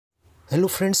Hello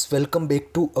friends, welcome back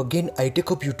to again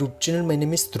iTechHub YouTube channel. My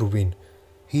name is Dhruvin.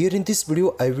 Here in this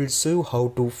video I will show you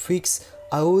how to fix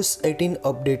iOS 18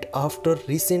 update after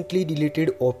recently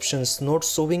deleted options not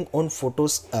showing on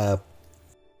Photos app.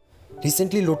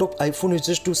 Recently lot of iPhone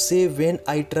users to say when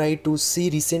I try to see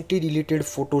recently deleted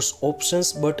photos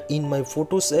options but in my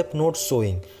Photos app not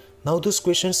showing. Now this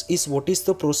question is what is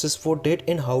the process for that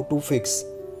and how to fix.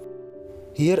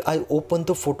 Here I open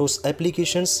the Photos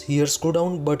applications, here scroll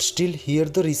down but still here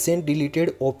the recent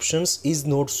deleted options is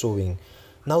not showing.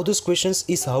 Now this question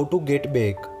is how to get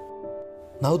back.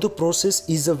 Now the process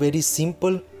is a very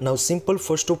simple.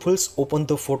 First of all open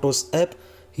the Photos app,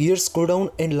 here scroll down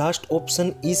and last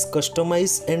option is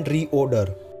customize and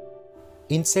reorder.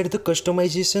 Inside the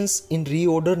customizations in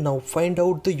reorder now find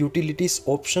out the utilities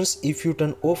options. If you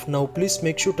turn off now please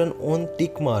make sure turn on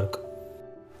tick mark.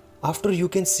 After you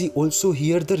can see also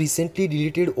here the recently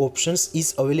deleted options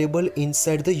is available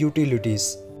inside the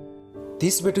utilities.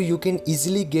 This way you can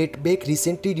easily get back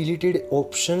recently deleted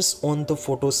options on the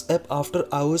Photos app after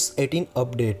iOS 18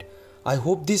 update. I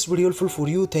hope this video helpful for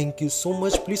you. Thank you so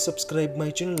much. Please subscribe my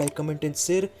channel, like, comment and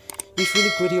share. If you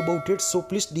have any query about it so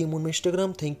please DM on my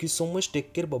Instagram. Thank you so much.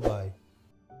 Take care. Bye bye.